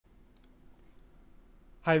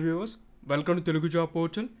Hi viewers, welcome to Telugu Job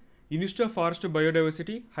Portal. Institute of Forest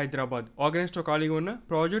Biodiversity Hyderabad organised ఖాళీగా ఉన్న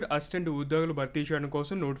project assistant ఉద్యోగులు భర్తీ చేయడం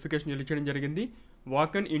కోసం నోటిఫికేషన్ ఇచ్చడం జరిగింది.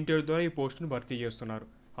 వాకన్ ఇంటర్వ్యూ ద్వారా ఈ పోస్టును భర్తీ చేస్తున్నారు.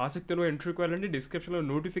 ఆసక్తిలో ఇంటర్వ్యూకి వెళ్ళండి. డిస్క్రిప్షన్లో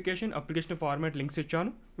నోటిఫికేషన్ అప్లికేషన్ ఫార్మాట్ లింక్స్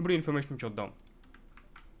ఇచ్చాను. ఇప్పుడు ఇన్ఫర్మేషన్ చూద్దాం.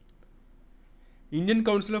 Indian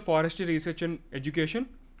council of forestry research and education,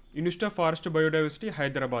 institute of forest biodiversity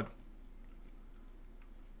Hyderabad.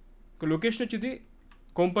 Location వచ్చేది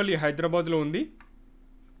కొంపల్లి హైదరాబాద్లో ఉంది.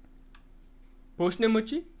 పోస్ట్ నేమ్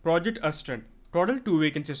వచ్చి ప్రాజెక్ట్ అసిస్టెంట్. టోటల్ 2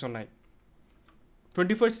 వేకెన్సీస్ ఉన్నాయి.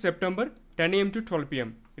 21st September 10 AM to 12 PM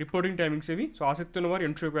reporting timings ఇవి. సో ఆసక్తి ఉన్నవారు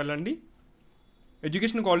ఇంటర్వ్యూకి వెళ్ళండి.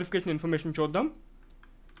 ఎడ్యుకేషన్ క్వాలిఫికేషన్ ఇన్ఫర్మేషన్ చూద్దాం.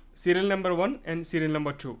 Serial number 1 and serial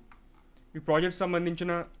number 2 ఈ ప్రాజెక్ట్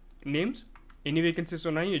సంబంధించిన నేమ్స్, ఎన్ని వేకెన్సీస్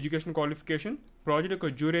ఉన్నాయి, ఎడ్యుకేషన్ క్వాలిఫికేషన్, ప్రాజెక్ట్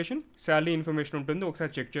యొక్క డ్యూరేషన్, శాలరీ ఇన్ఫర్మేషన్ ఉంటుంది.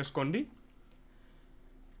 ఒకసారి చెక్ చేసుకోండి.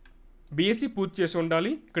 బీఎస్సీ పూర్తి చేసి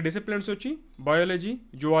ఉండాలి. ఇక్కడ డిసిప్లిన్స్ వచ్చి biology,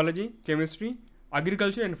 zoology, chemistry,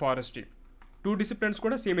 agriculture and forestry. 2 disciplines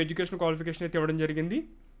కూడా సేమ్ ఎడ్యుకేషన్ క్వాలిఫికేషన్ అయితే ఇవ్వడం జరిగింది.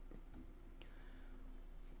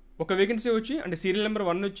 ఒక వేకెన్సీ వచ్చి అంటే సీరియల్ నెంబర్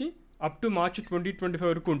 1 వచ్చి అప్ టు March 2025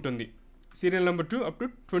 వరకు ఉంటుంది. సీరియల్ నెంబర్ 2 అప్ టు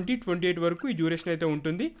 2028 వరకు ఈ డ్యూరేషన్ అయితే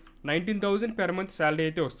ఉంటుంది. 19,000 per month శాలరీ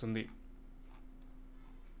అయితే వస్తుంది.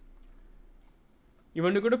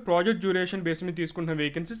 ఇవన్నీ కూడా ప్రాజెక్ట్ డ్యూరేషన్ బేస్ మీద తీసుకుంటున్న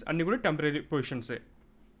వేకెన్సీస్, అన్నీ కూడా టెంపరీ పొజిషన్సే.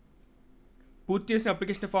 పూర్తి చేసిన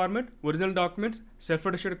application format, original documents, self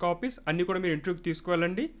attested copies అన్నీ కూడా మీరు ఇంటర్వ్యూకి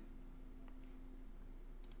తీసుకువెళ్ళండి.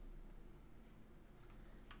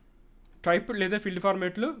 టైప్డ్ లేదా ఫిల్డ్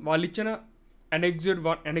ఫార్మాట్లో వాళ్ళు ఇచ్చిన అనెక్జర్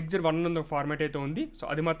 1 అన్న ఫార్మాట్ అయితే ఉంది. సో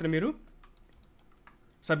అది మాత్రం మీరు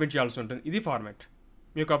సబ్మిట్ చేయాల్సి ఉంటుంది. ఇది ఫార్మాట్.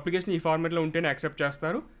 మీ యొక్క అప్లికేషన్ ఈ ఫార్మాట్లో ఉంటేనే యాక్సెప్ట్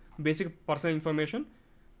చేస్తారు. Basic personal information,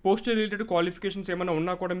 post related qualifications ఏమైనా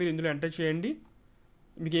ఉన్నా కూడా మీరు ఇందులో ఎంటర్ చేయండి.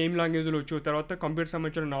 మీకు ఏం లాంగ్వేజ్లో వచ్చు, తర్వాత కంప్యూటర్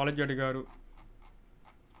సంబంధించిన నాలెడ్జ్ అడిగారు,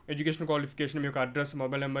 ఎడ్యుకేషన్ క్వాలిఫికేషన్, మీ యొక్క address,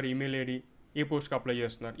 mobile number, email ID, ఏ పోస్ట్కి అప్లై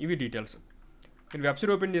చేస్తున్నారు, ఇవి డీటెయిల్స్. మీరు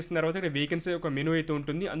వెబ్సైట్ ఓపెన్ చేసిన తర్వాత ఇక్కడ వేకెన్సీ ఒక మెనూ అయితే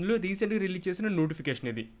ఉంటుంది. అందులో రీసెంట్గా రిలీజ్ చేసిన నోటిఫికేషన్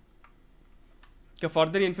ఇది. ఇక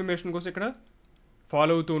ఫర్దర్ ఇన్ఫర్మేషన్ కోసం ఇక్కడ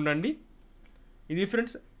ఫాలో అవుతూ ఉండండి. ఇది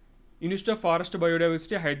friends institute of forest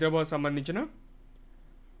biodiversity Hyderabad సంబంధించిన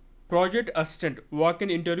project assistant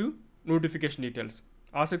walk-in interview notification details.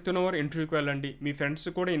 ఆసక్తి ఉన్నవారు ఇంటర్వ్యూకి వెళ్ళండి. మీ ఫ్రెండ్స్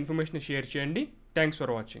కూడా ఇన్ఫర్మేషన్ షేర్ చేయండి. Thanks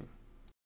for watching.